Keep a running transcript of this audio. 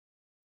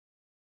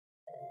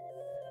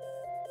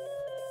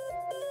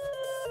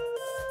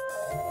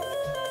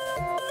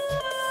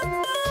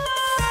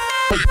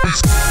Hey,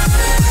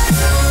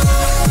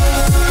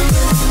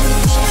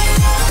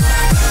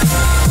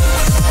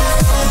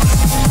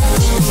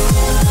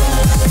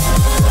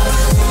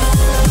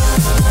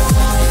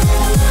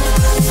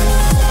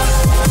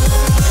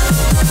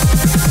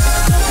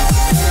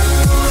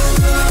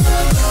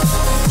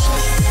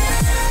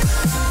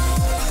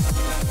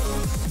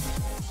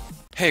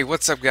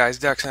 what's up guys?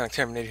 Dark Sonic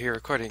Terminator here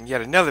recording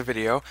yet another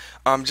video.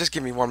 Just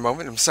give me one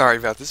moment. I'm sorry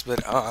about this,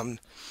 but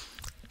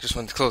just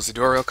wanted to close the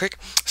door real quick.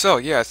 So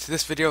yeah, so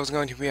this video is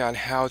going to be on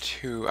how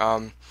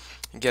to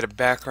get a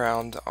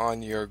background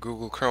on your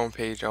Google Chrome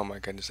page. Oh my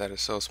goodness, that is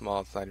so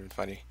small, it's not even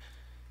funny.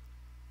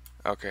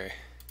 Okay,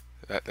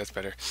 that's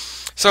better.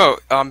 So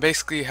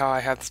basically how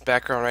I have this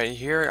background right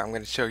here, I'm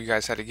going to show you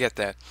guys how to get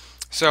that.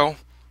 So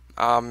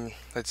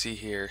let's see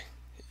here.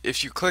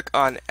 If you click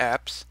on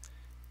apps,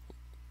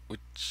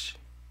 which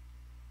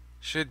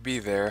should be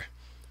there.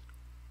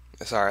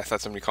 Sorry, I thought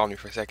somebody called me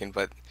for a second,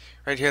 but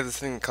right here, this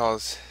thing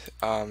calls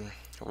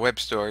web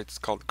store. It's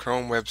called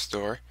Chrome Web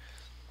Store.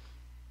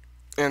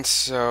 And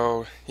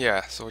so,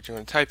 yeah, so what you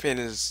want to type in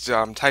is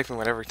type in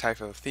whatever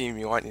type of theme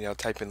you want. You know,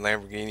 type in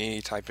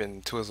Lamborghini, type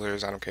in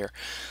Twizzlers, I don't care.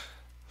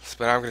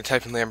 But I'm going to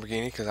type in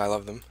Lamborghini because I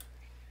love them,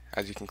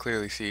 as you can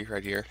clearly see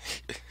right here.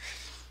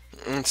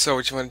 And so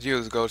what you want to do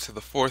is go to the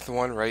fourth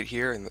one right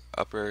here in the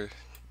upper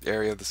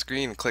area of the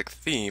screen and click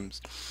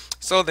themes.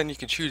 So then you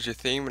can choose your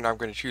theme, and I'm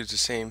going to choose the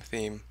same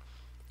theme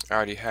I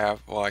already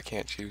have. Well, I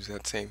can't choose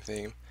that same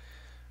theme,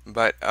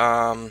 but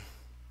okay,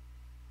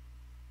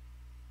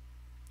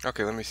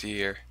 let me see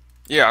here.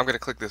 Yeah, I'm going to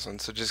click this one.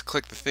 So just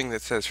click the thing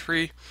that says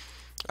free.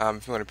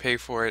 If you want to pay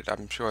for it,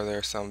 I'm sure there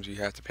are some you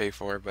have to pay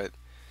for, but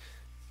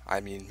I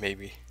mean,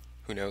 maybe,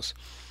 who knows.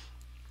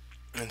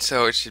 And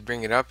so it should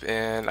bring it up,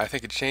 and I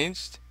think it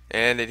changed,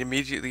 and it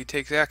immediately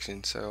takes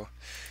action. So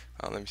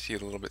let me see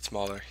it a little bit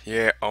smaller.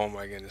 Yeah, oh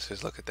my goodness,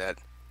 just look at that.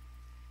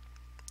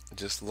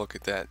 Just look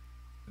at that.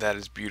 That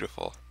is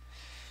beautiful.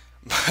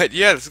 But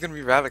yeah, this is going to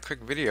be a rather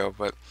quick video,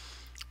 but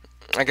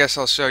I guess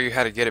I'll show you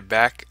how to get it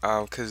back,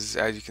 because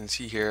as you can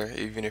see here,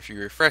 even if you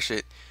refresh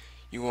it,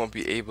 you won't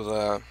be able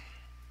to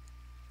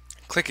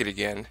click it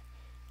again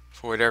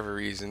for whatever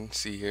reason.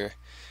 See here.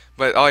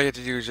 But all you have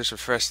to do is just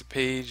refresh the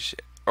page,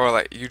 or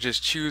like you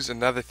just choose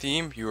another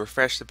theme, you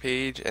refresh the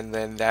page, and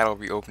then that'll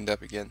be opened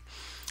up again.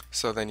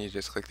 So then you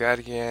just click that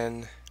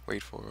again,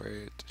 wait for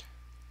it,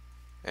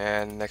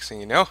 and next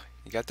thing you know,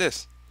 you got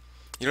this.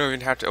 You don't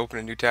even have to open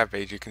a new tab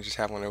page, you can just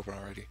have one open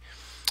already.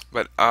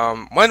 But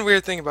one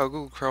weird thing about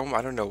Google Chrome,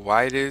 I don't know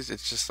why it is,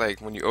 it's just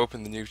like when you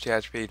open the new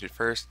tab page at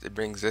first, it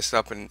brings this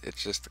up and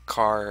it's just a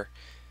car,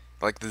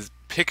 like the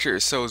picture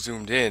is so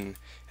zoomed in,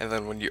 and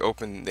then when you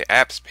open the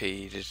apps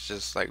page, it's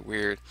just like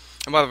weird.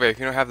 And by the way, if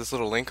you don't have this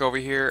little link over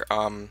here,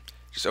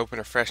 just open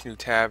a fresh new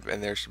tab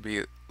and there should be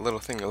a little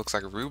thing that looks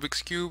like a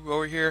Rubik's Cube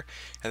over here,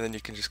 and then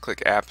you can just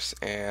click apps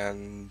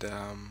and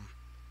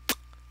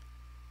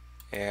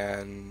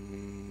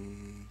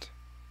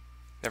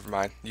never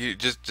mind. You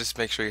just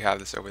make sure you have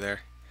this over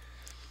there.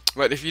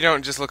 But if you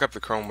don't, just look up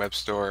the Chrome Web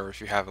Store, or if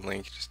you have a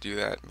link, just do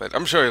that. But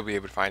I'm sure you'll be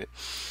able to find it.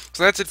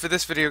 So that's it for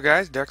this video,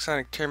 guys. Dark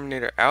Sonic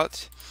Terminator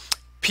out.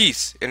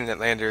 Peace, Internet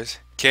Landers.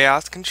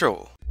 Chaos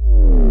Control.